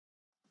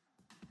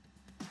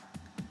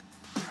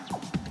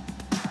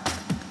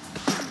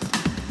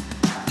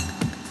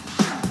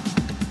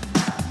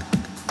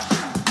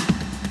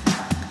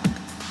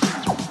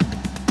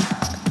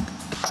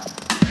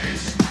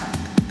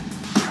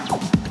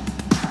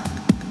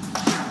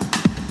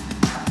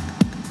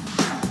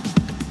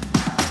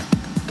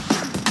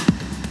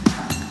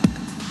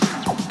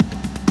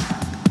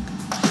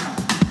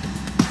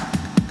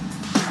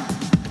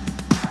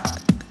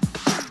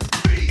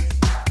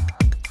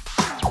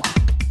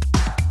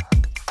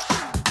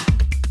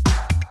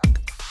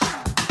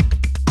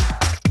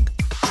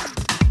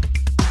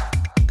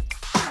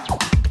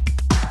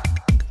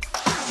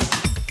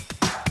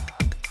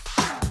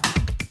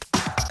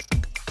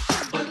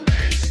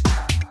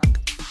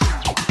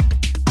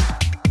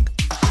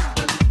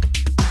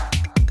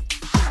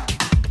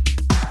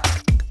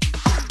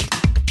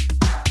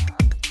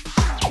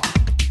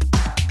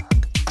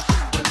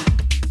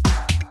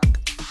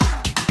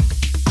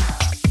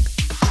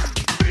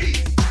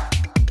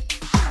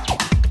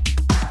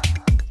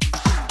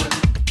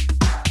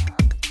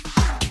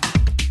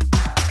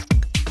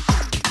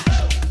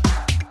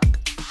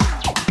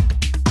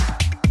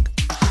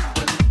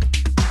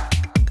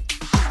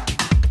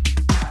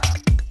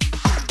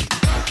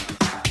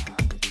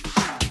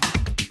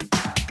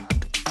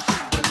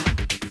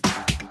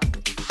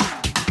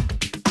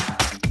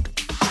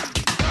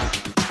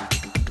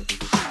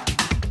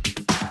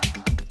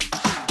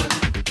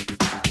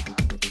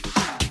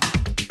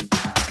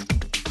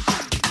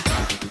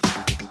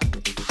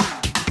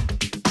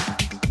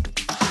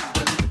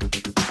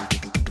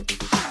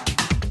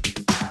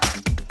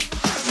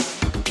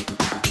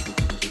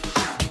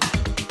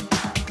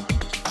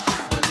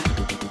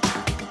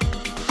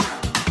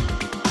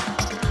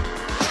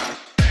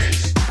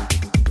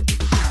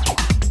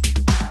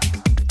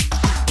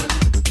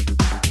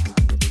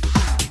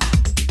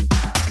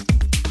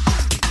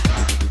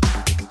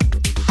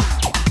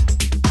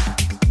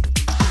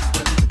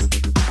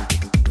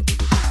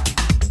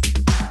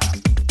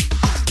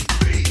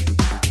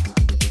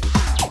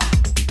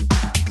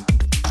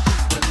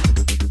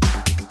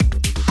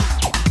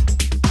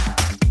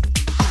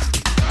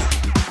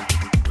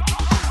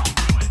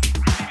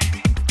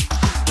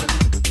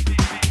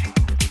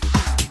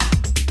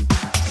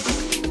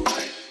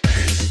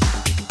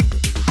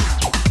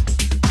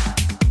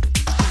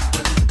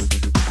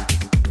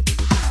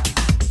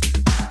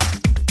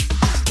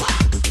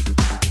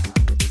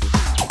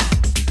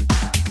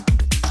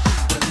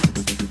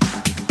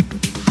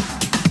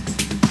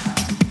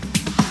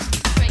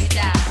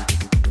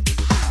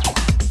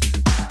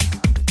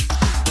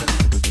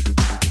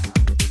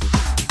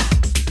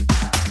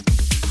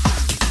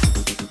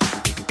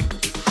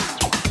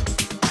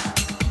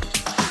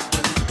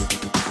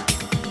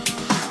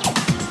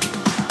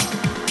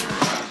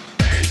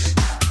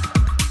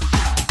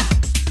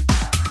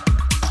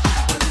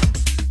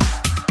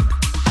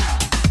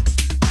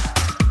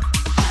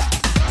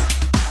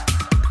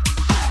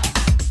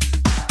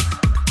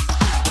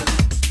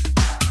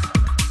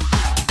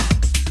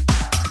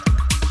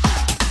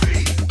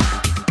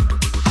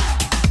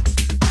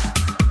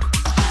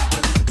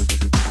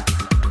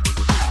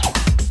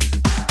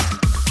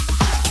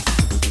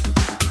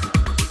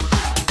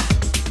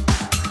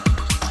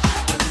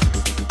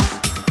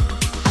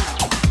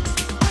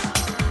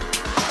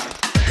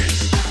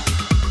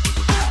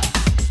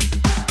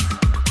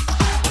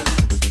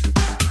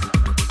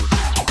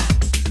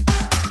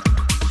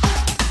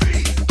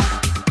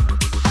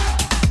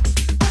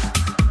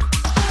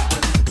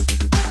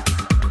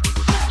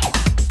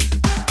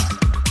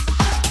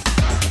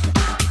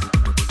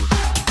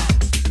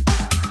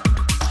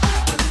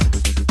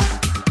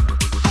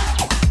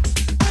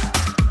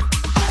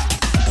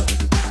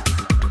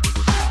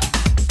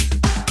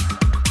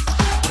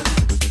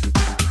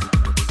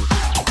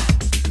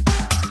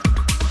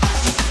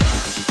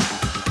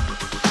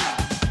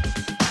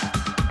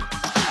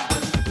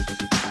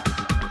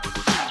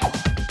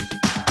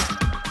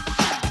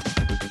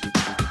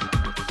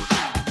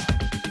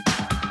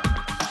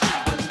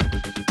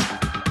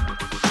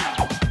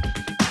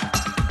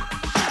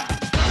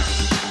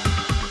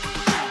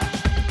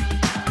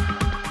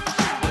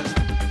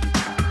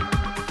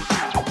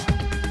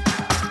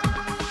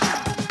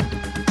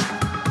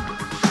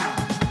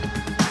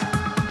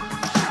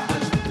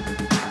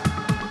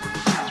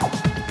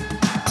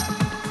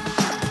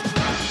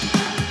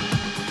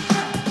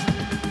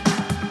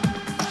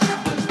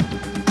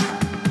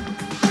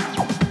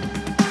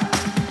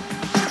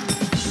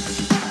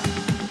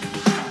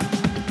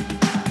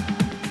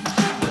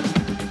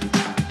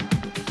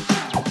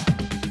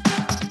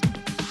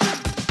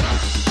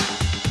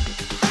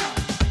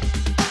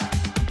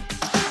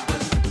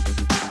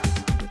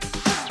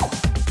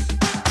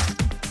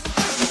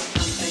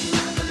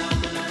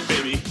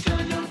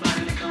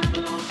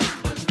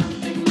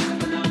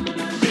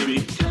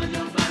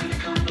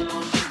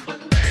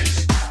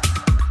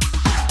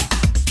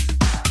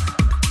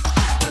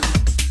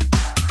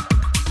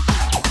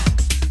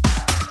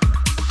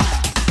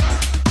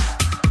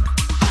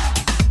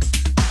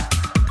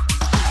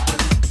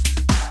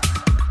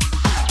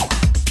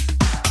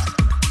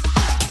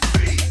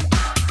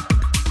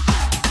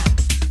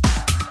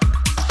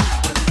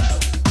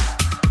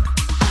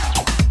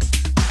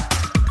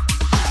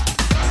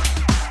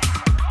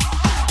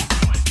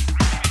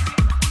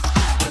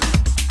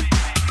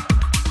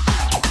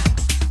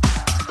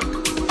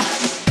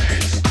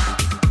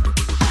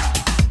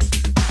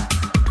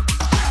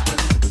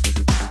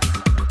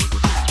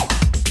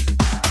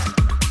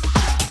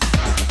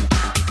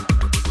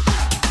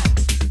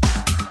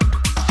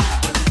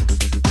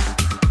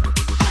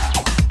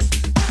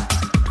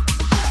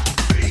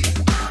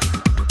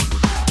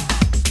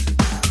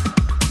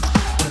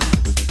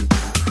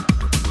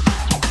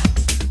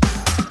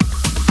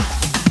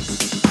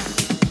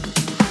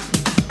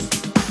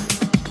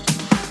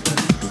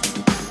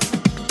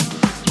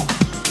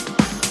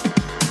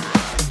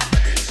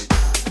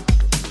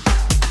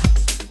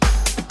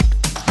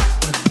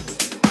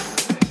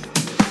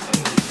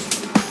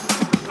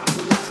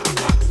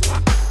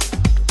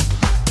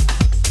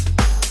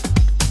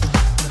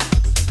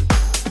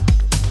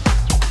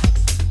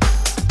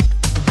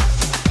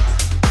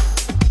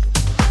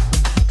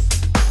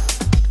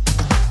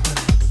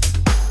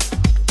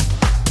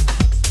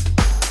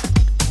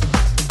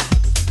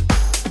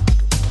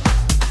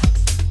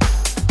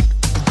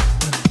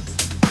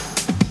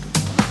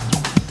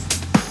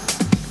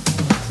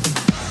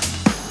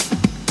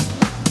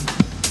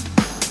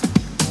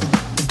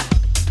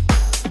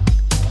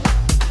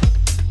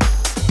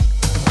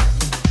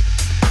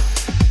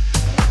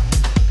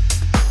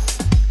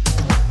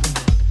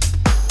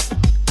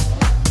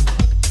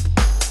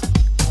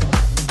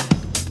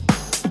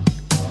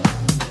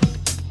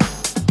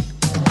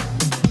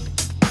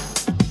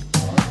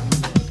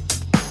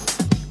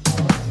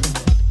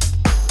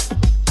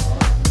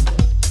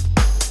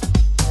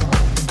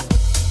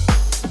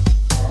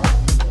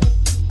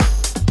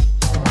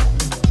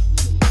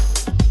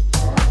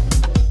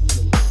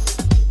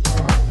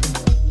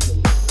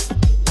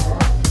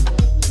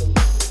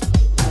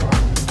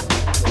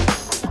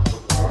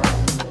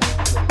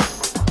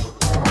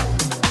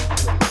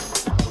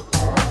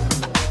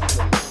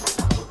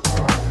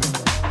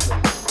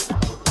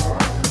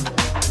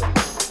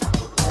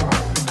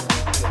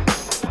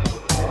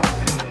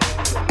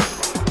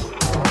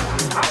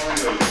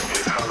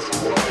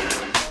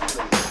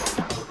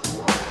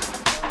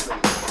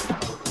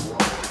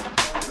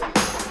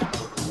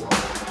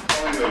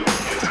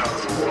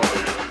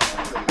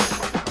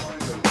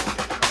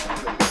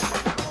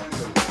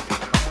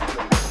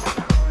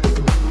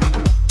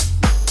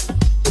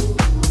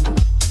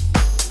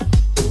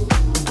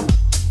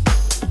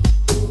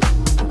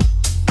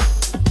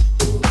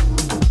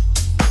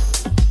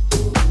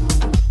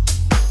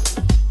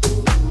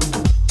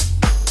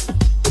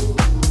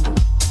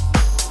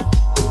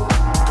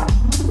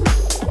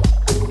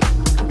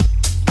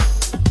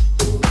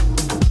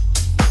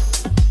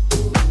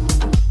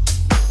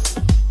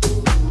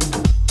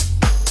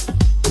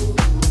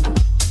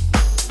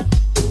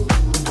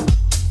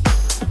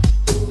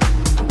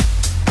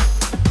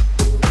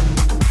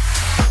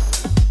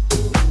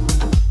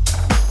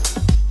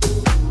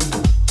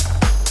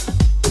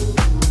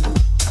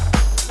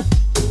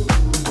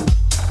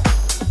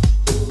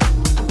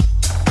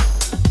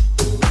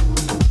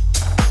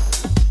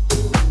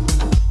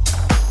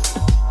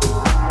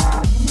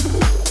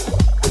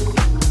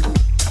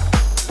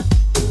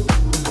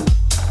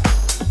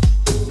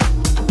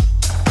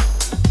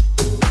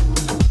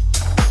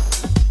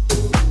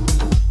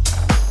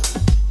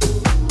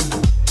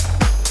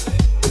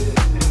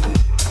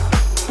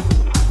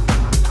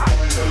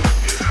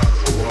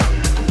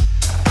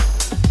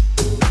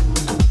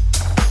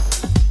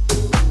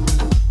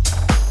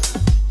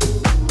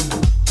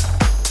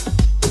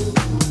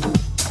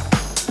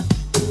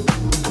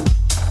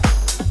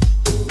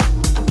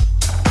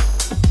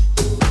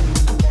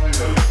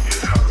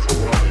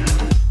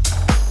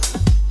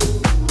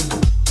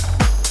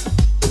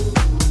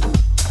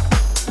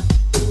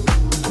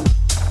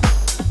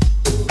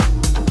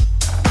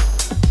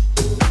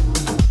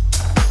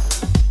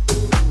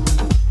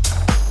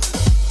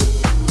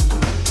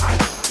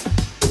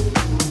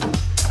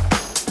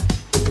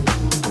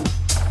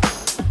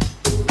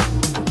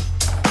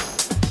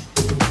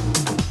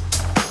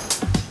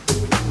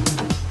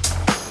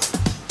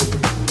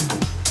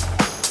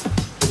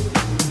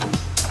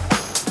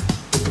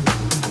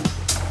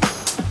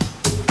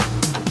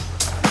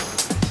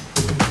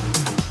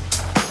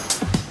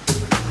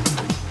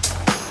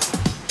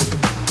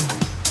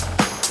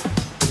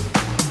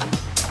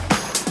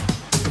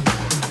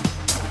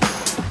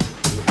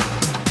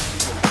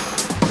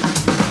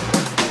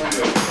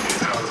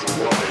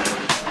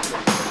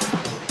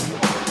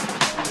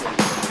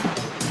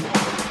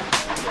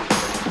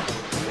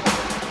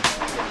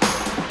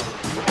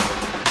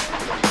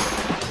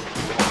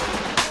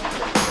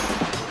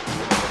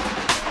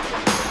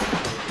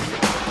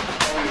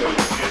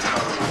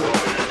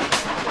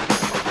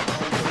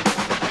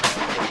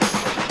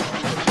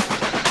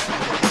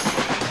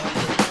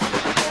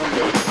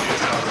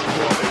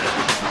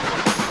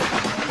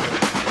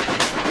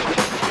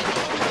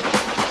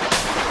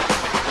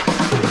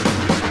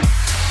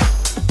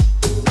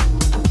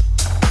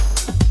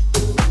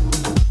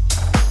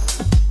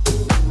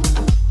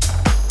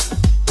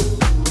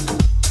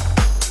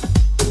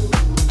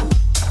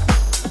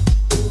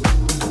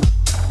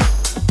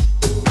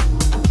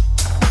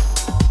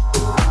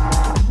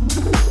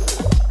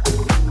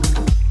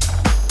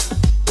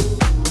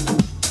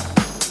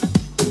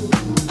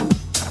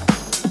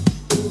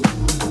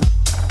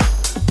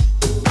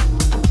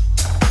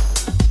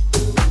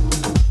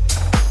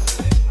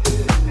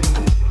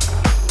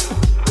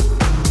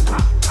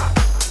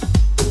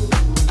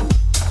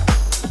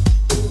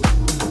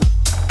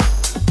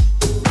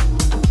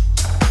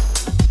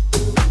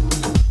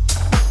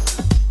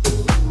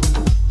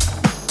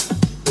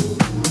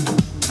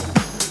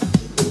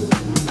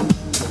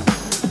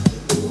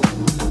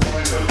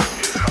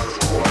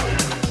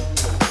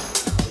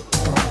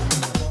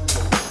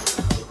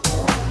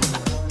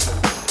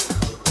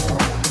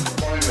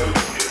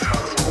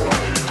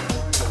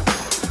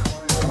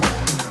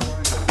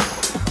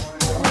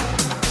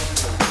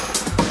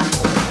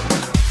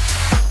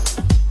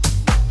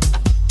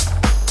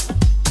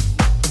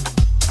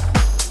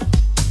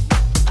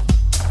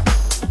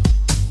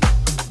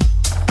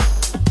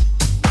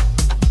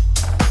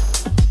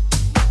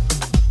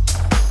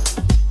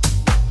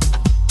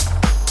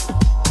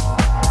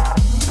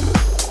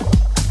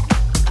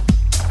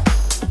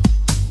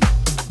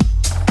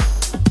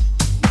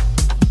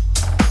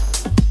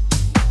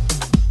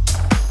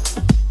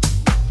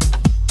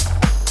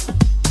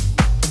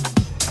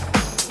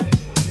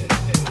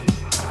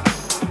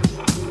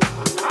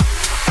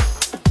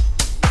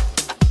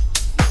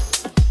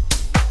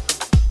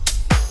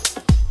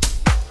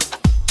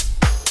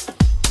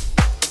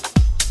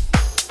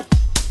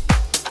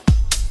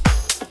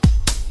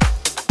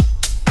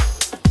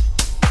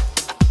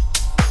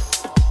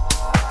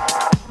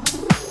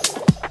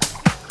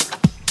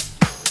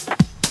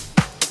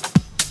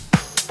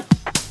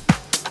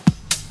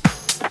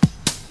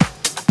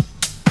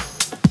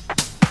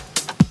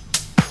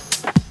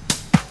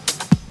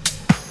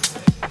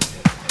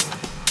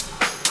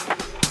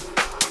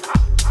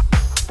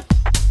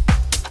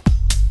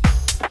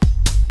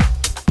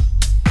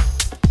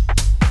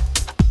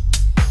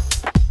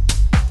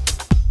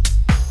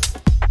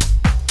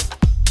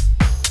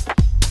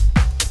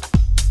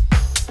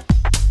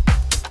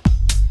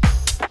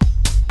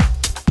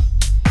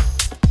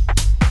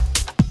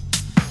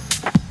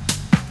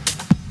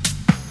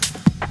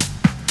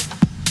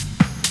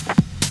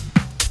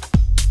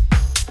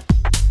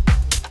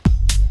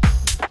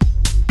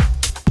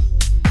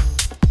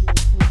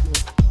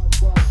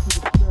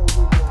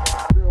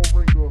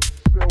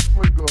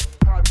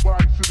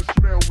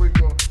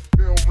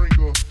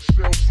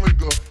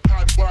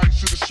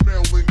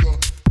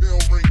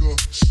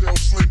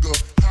slinger,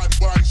 hot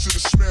bodies to the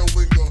smell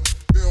linger,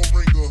 bell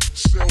ringer,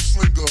 cell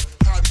slinger,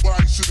 hot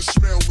bodies to the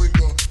smell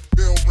linger,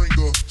 bell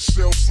ringer,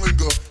 cell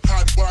slinger,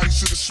 hot bodies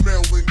to the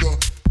smell linger,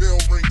 bell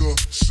ringer,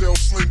 cell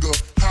slinger,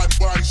 hot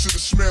bodies to the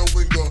smell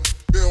linger,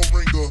 bell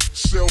ringer,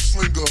 cell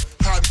slinger,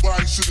 hot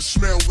bodies to the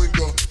smell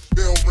linger,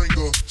 bell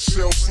ringer,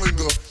 cell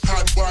slinger,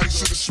 hot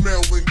bodies to the smell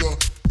linger,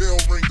 bell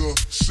ringer,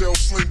 cell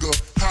slinger,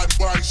 hot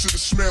bodies to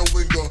the smell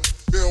linger,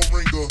 bell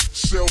ringer,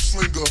 cell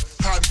slinger,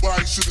 hot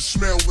bodies to the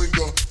smell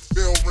linger,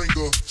 bell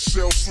ringer,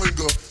 cell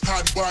slinger,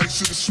 hot bodies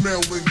to the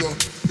smell linger,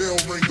 bell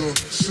ringer,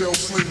 cell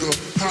slinger,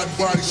 hot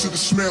bodies to the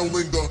smell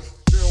linger,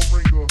 bell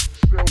ringer,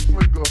 cell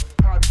slinger,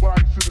 hot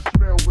bodies to the smell linger, bell ringer, cell slinger, hot bodies to the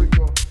smell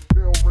linger,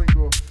 bell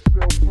ringer,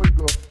 cell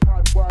slinger,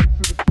 hot bodies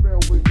to the smell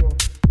linger,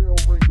 bell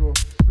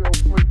ringer, cell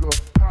slinger,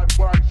 hot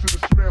bodies to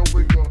the smell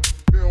linger,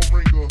 bell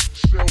ringer,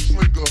 cell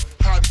slinger,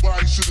 hot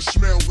bodies to the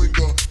smell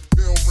linger,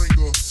 bell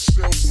ringer,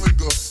 cell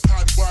slinger,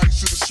 hot bodies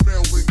to the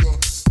smell linger,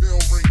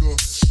 bell ringer,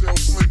 cell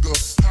slinger,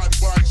 hot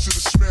bodies to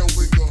the smell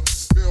linger,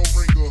 bell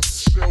ringer,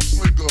 cell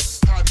slinger,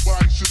 hot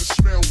bodies to the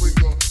smell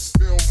linger,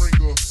 bell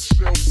ringer,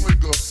 cell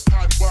slinger,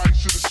 hot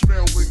bodies to the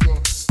smell linger,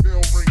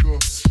 bell ringer,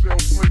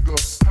 cell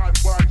slinger,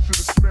 hot bodies to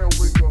the smell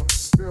linger,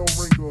 bell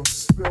ringer,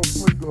 cell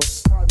slinger,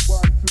 hot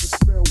bodies to the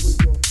smell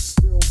linger.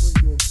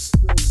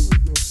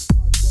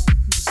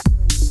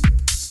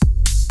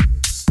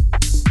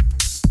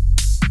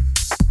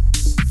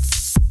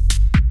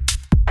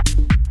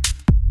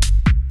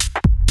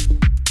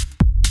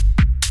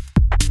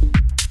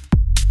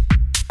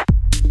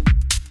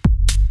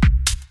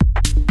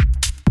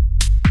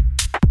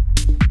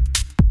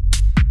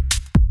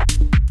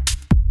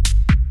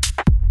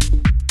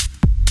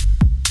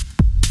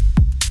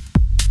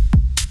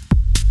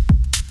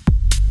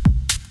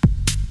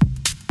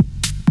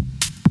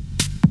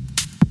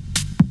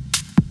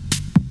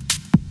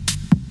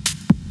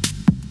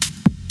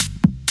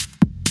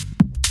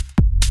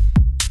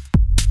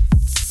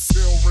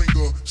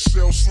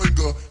 Cell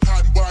slinger,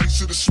 hot bodies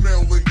to the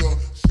smell linger,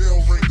 bell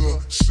ringer,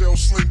 cell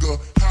slinger,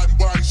 hot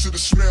bodies to the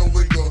smell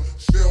linger,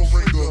 bell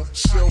ringer,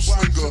 cell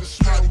slinger,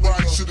 hot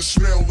bodies to the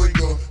smell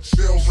linger,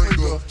 bell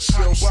ringer,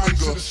 cell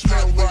slinger,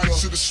 hot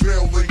bodies to the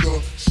smell linger,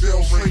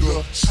 bell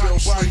ringer, cell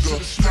slinger,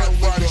 hot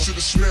bodies to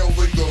the smell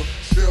linger,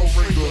 bell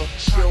ringer,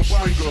 cell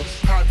slinger,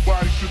 hot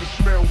bodies to the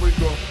smell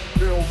linger,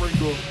 bell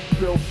ringer,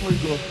 cell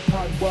slinger,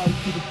 hot bodies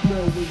to the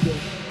smell linger,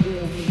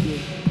 bell ringer,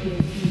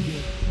 cell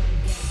slinger.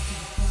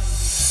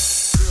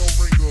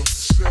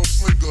 Cell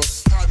slinger,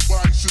 hot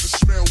bodies to the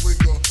smell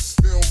linger,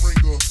 bell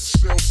ringer,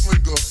 cell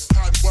slinger,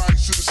 hot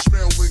bodies to the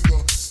smell linger,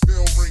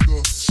 bell ringer,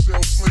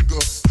 cell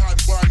slinger, hot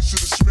bodies to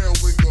the smell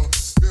linger,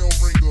 bell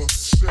ringer,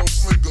 cell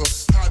slinger,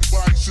 hot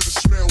bodies to the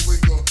smell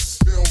linger,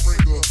 bell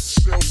ringer,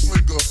 cell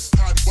slinger,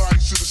 hot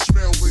bodies to the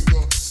smell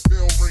linger,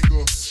 bell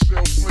ringer,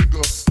 cell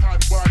slinger,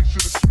 hot bodies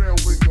to the smell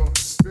linger,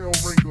 bell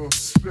ringer,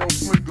 cell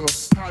slinger,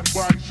 hot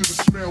bodies to the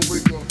smell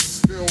linger,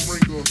 bell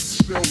ringer,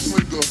 cell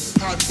slinger,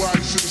 hot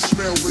bodies to the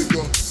smell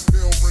linger.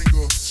 Bell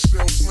ringer, cell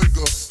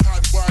slinger,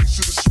 hot bodies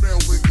to the smell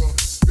linger.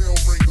 Bell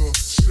ringer,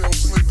 cell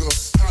slinger,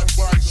 hot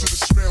bodies to the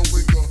smell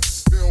linger.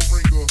 Bell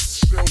ringer,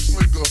 cell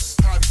slinger,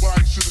 hot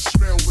bodies to the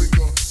smell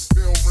linger.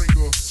 Bell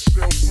ringer,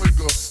 cell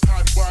slinger,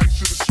 hot bodies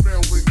to the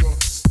smell linger.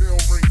 Bell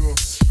ringer,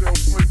 cell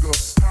slinger,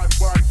 hot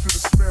bodies to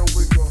the smell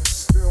linger.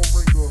 Bell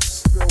ringer,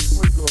 cell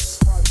slinger,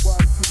 hot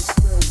bodies to the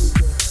smell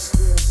linger.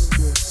 Bell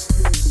ringer,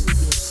 cell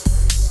slinger.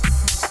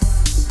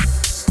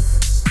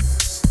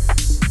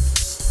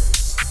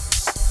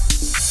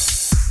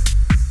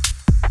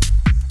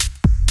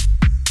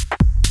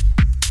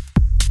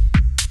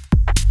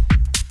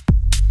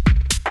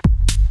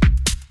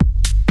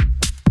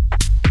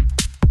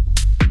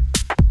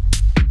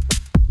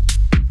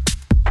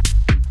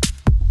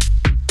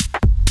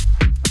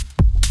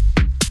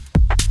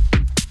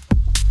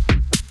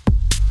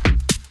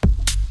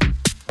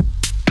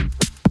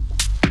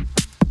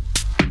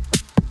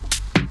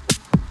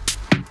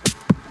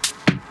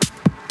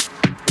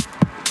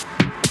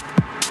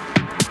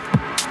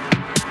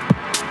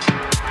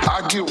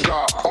 Give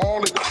God all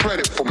the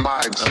credit for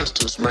my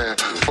existence, man,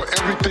 for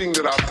everything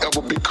that I've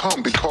ever become,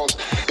 because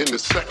in the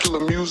secular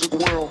music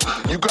world,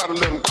 you gotta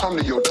let them come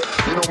to you.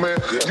 You know, man,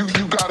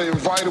 you gotta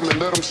invite them and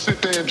let them sit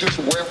there and just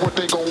wear what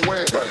they gonna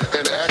wear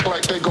and act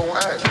like they gonna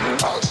act.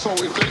 So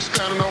if they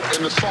standing up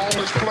and the song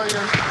is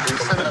playing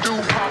and the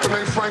dude popping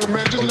their finger,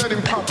 man, just let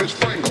him pop his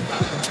finger.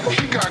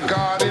 He got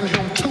God in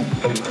him too,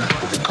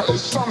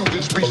 because something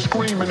just be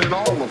screaming in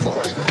all of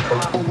us.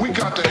 But we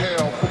got to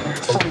have,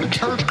 from the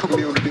church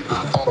community,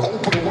 an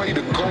open way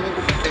to go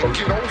and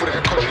get over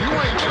that, because you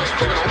ain't just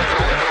getting over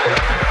that.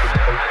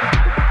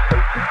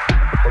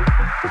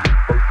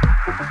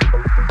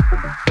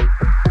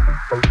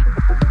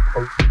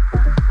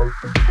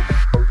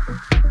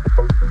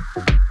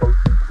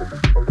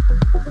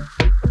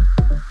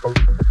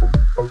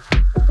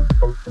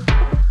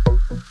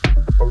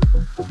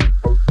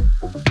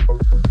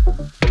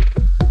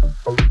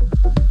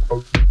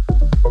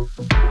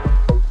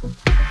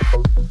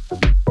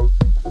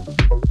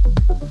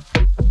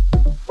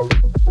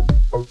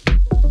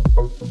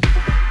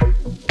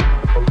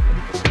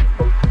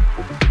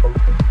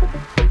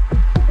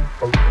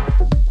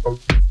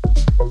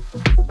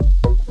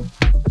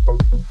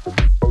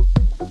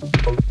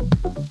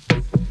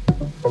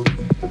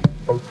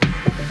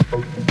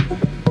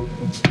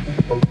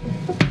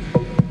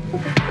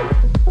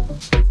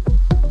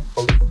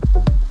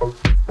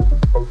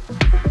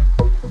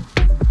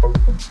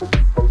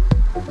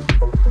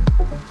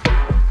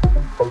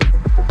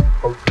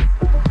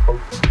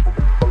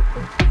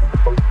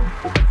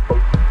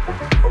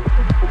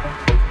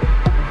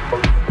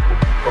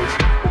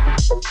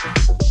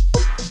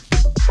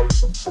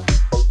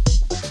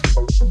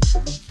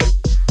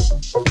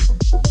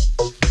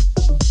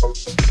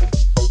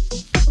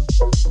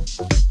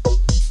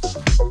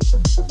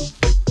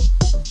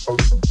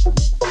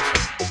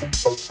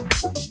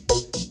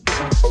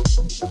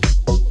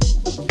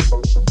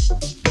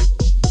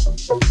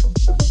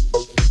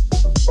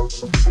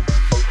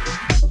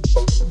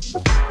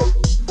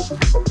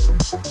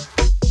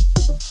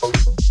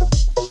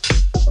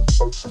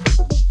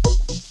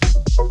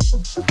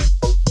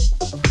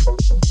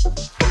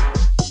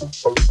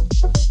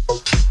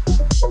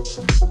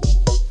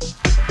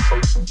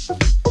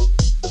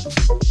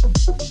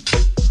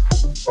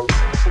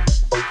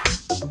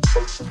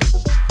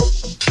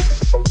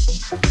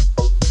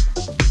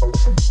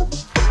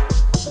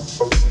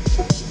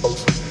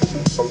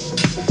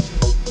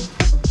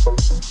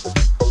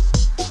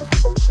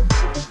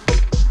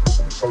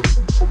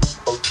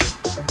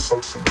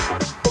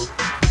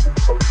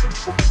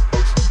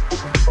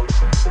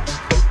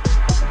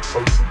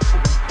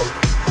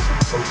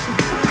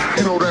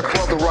 know, that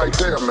brother right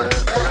there, man,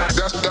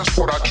 that's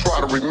what I try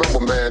to remember,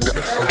 man.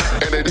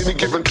 And at any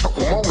given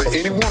moment,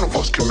 any one of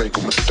us can make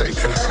a mistake.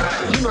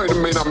 You know, it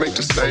may not make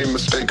the same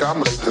mistake I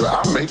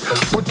make,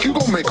 but you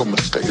gonna make a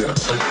mistake.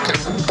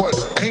 But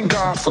ain't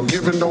God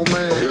forgiving no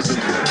man?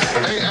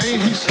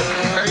 Ain't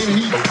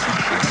he?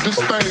 This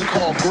thing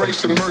called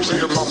grace and mercy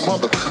that my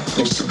mother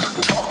used to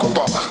talk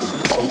about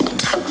all the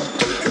time.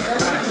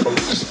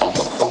 It's all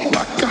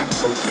I got.